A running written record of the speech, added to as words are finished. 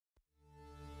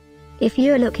If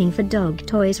you're looking for dog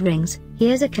toys rings,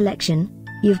 here's a collection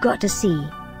you've got to see.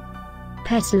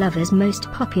 Pet lovers' most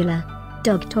popular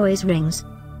dog toys rings.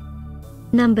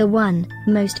 Number 1,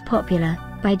 Most Popular,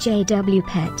 by JW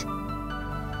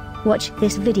Pet. Watch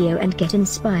this video and get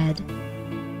inspired.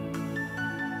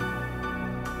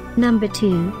 Number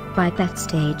 2, by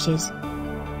Petstages.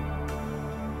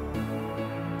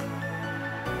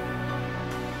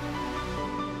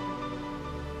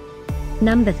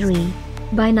 Number 3,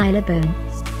 by Nylabone.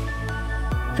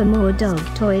 For more dog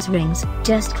toys rings,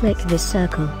 just click this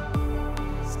circle.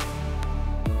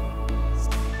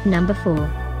 Number 4.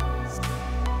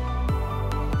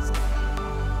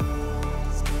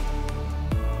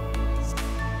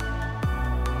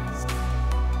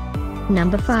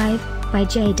 Number 5, by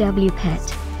JW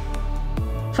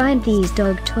Pet. Find these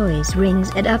dog toys rings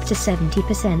at up to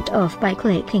 70% off by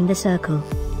clicking the circle.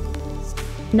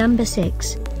 Number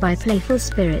 6, by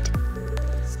PlayfulSpirit.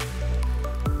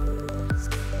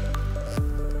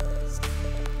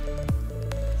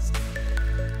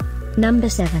 Number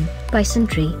 7, by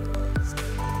Sentry.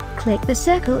 Click the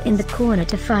circle in the corner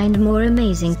to find more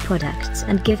amazing products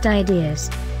and gift ideas.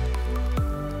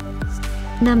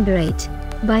 Number 8,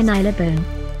 by Nylabone.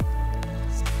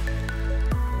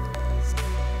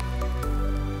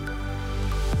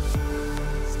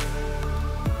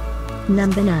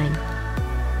 Number 9.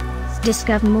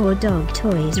 Discover more dog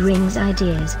toys rings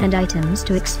ideas and items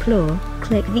to explore,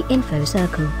 click the info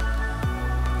circle.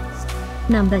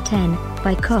 Number 10,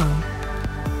 by Kong.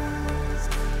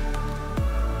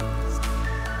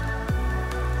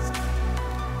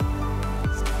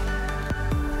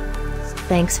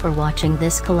 Thanks for watching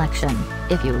this collection.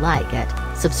 If you like it,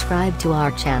 subscribe to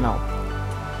our channel.